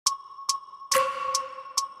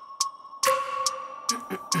I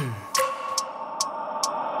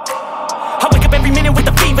wake up every minute with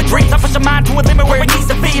a fever dreams. I push my mind to a limit where it needs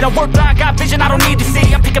to feed. I work blind, got vision I don't need to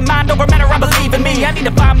see. I'm picking mind over matter, I believe in me. I need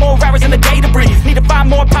to find more hours in the day to breathe. Need to find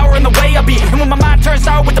more power in the way I be. And when my mind turns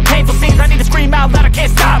sour with the painful scenes, I need to scream out loud, I can't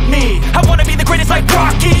stop me. I wanna be the greatest like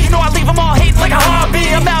Rocky. You know I leave them all hating like a hobby.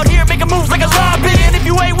 I'm out here making moves like a lobby. And if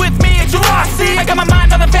you ain't with me, it's your loss. See, I got my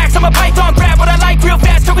mind on the facts, I'm a python. Grab what I like real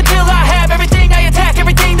fast, took until I have everything I attack,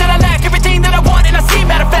 everything that I lack, everything that I want, and I see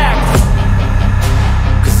matter of fact.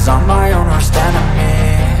 Cause I'm my own worst enemy.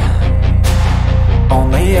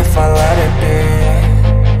 Only if I let it be.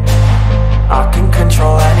 I can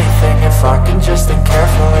control anything if I can just think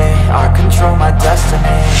carefully. I control my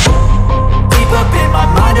destiny. Deep up in my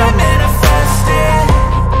mind I manifest it.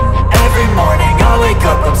 Every morning I wake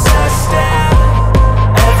up obsessed, and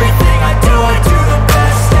everything I do the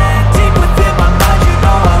best. And deep within my mind you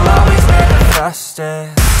know I'll always manifest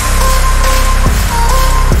it.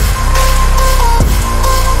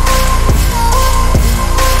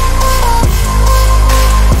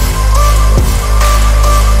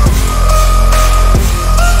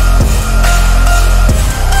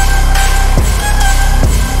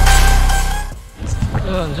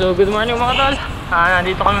 So good morning mga tol.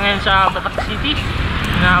 Nandito kami ngayon sa Batac City.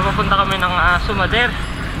 Papunta kami ng Sumader.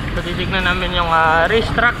 So titignan namin yung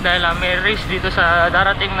racetrack dahil may race dito sa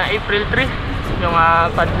darating na April 3. Yung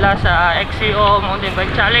Padlas XCO Mountain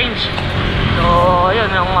Bike Challenge. So yun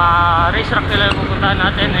yung racetrack nila yung pupuntahan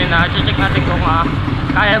natin. And check natin kung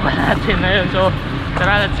kaya ba natin na yun. So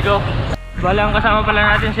tara, let's go. Balang kasama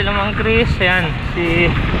pala natin sila Mang Chris. Ayan, si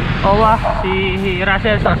Owa, si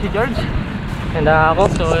Russell, si George. And ako,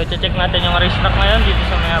 so check natin yung racetrack ngayon dito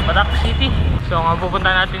sa may Batac City. So ang pupunta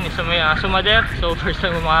natin is sa may Sumader. So first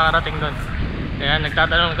time makakarating doon. Kaya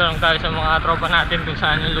nagtatanong tayo sa mga tropa natin kung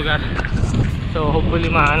saan yung lugar. So hopefully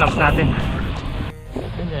mahanap natin.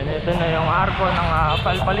 And then ito na yung arko ng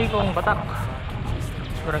Palpalikong Batac,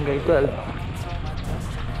 Barangay 12.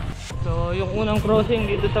 So yung unang crossing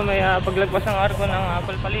dito sa may paglagpas ng arko ng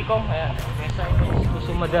Palpalikong. Ayan, may sign to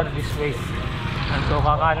Sumader this way. So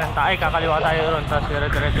kakanan tayo, kakaliwa tayo ron, tapos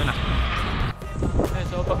dire-diretso na.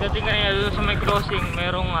 So pagdating kanina doon sa may crossing,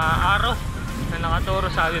 mayroong araw na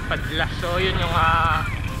nakaturo sa Padlas. So yun yung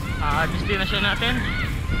destination natin,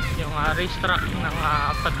 yung racetrack ng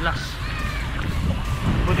Padlas.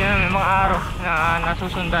 Buti na may mga araw na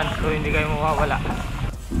nasusundan, so hindi kayo mawawala.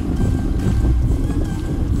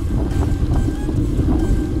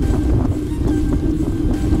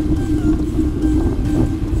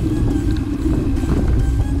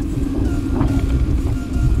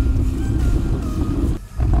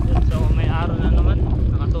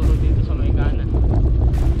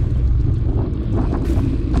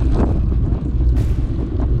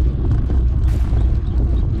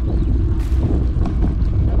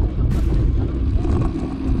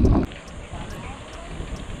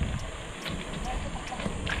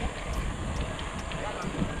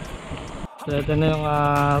 So ito na yung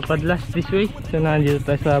Padlas this way. So nandito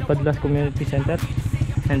tayo sa Padlas Community Center.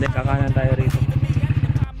 And then kakanan tayo rito.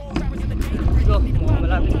 Let's go, mukhang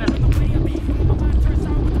malapit na.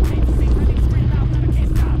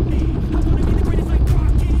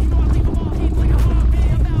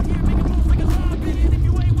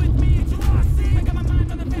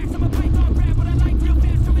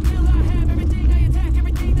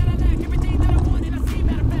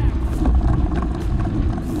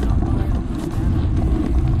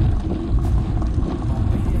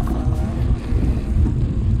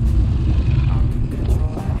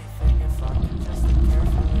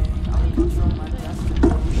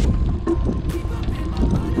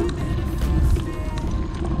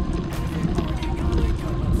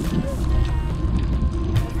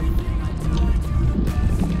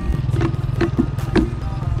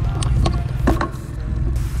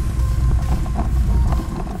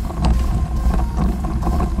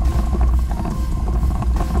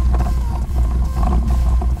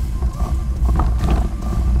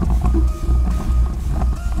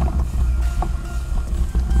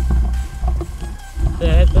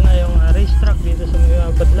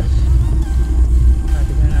 Padlas.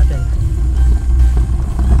 Tignan natin.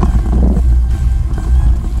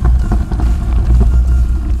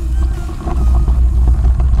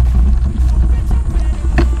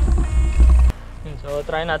 So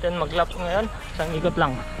try natin mag-lap ngayon. Isang ikot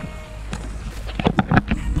lang.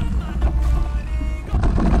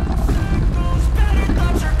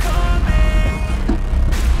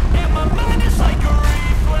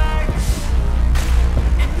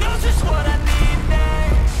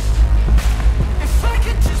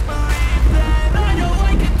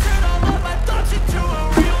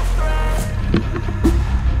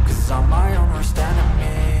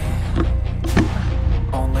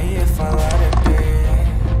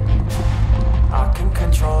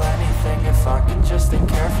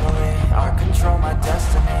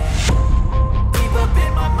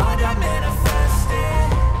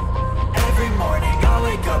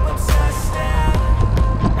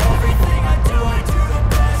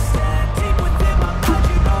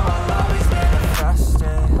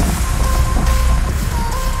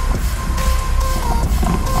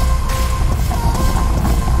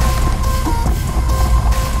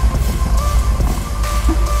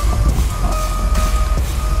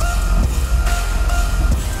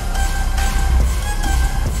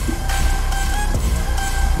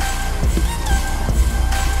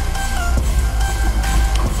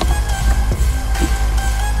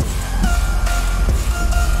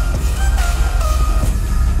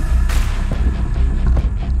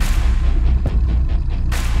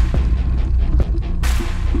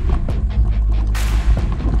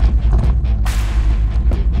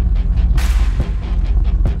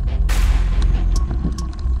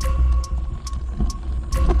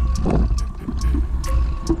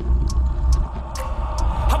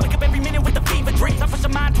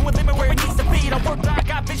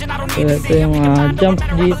 So ito yung jump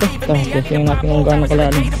dito. Tapos yung natin kung gaano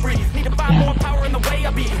kalalim.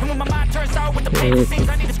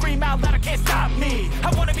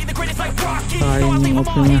 Sayang yung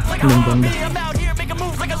option niya doon banda.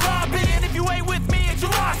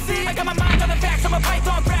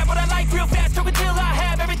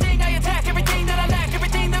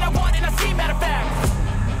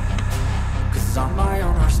 I'm my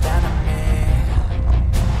own worst enemy.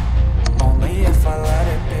 Only if I let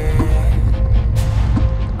it be.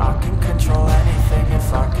 I can control anything if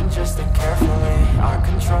I can just think carefully. I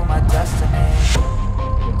control my destiny.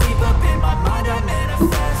 Deep up in my mind I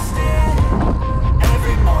manifest it.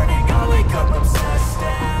 Every morning I wake up obsessed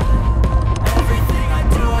and everything I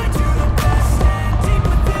do the best. And deep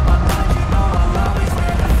within my mind you know I'll always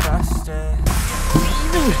manifest it.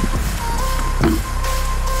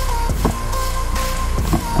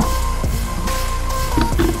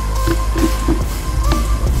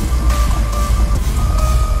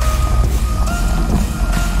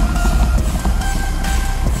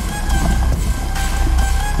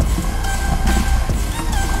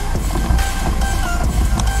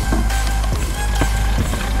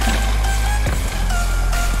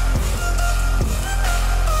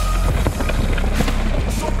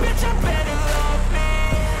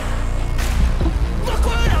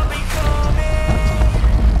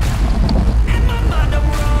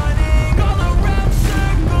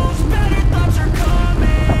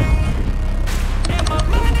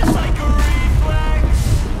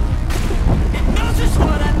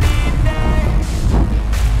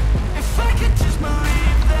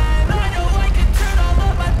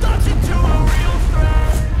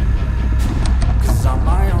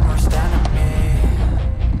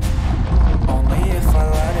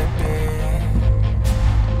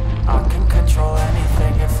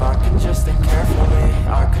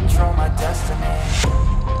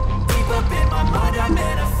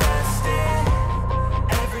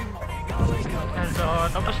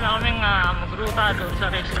 Tapos na kaming magruta doon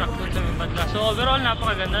sa racetrack doon sa Padlas. So overall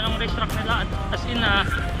napakaganda ng racetrack nila, as in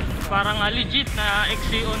parang legit na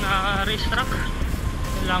XCO na racetrack.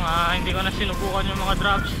 Yun lang, hindi ko na sinubukan yung mga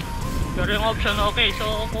drops, pero yung option okay.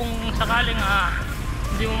 So kung sakaling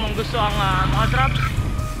hindi mo man gusto ang mga drops,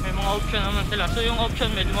 may mga option naman sila. So yung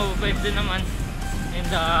option medyo mababait din naman,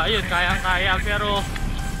 and yun, kayang-kaya. Pero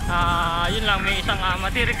yun lang, may isang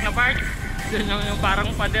matirik na part dun, yung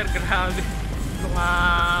parang pader, grabe. Kung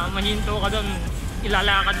mahinto ka doon,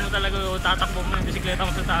 ilalakad mo talaga, tatakbo mo yung bisikleta mo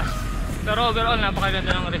sa taas. Pero overall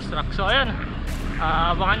napakaganda ng racetrack. So ayun,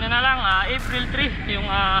 abangan nyo na lang April 3 yung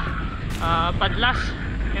Padlas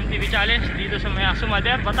MTV Challenge dito sa may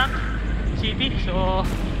Sumader, Batac City. So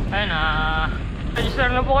ayun, register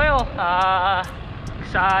na po kayo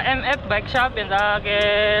sa MF Bike Shop and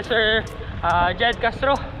kay Sir Jed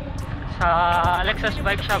Castro sa Alexas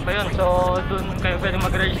Bike Shop. Ayun, so dun kayo pwede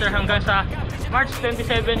mag-register hanggang sa March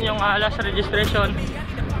 27 yung last registration.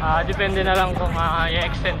 Depende na lang kung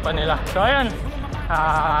i-extend pa nila. So ayun,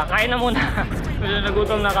 kain na muna. Medyo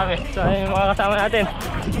nagutom na kami. So ayun yung mga kasama natin,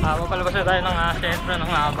 papalabas na tayo ng sentro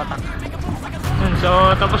ng Batac.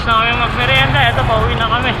 So tapos na kami magmerienda. Ito, pauwi na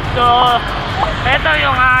kami. So ito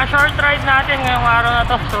yung short ride natin ngayong araw na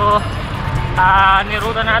to. So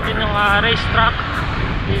niruta natin yung racetrack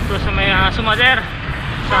dito sa may Sumader,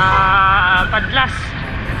 sa Padlas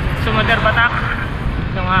Sumader, Batac,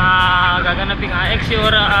 yung gaganaping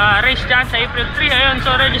XCO race dyan sa April 3. Ayun,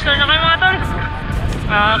 so register na kayo mga tol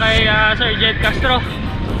kay Sir Jed Castro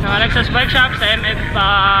ng Alexas Bike Shop sa MF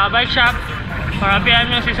Bike Shop. Para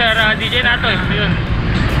PM nyo si Sir DJ nato. Ayun,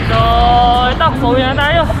 so ito, pauwi na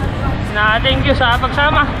tayo. Thank you sa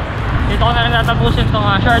pagsama. Dito ko na rin tatapusin itong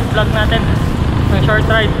short vlog natin, ng short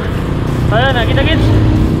ride. So ayun, kita-kits,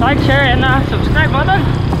 like, share, and subscribe mga tol.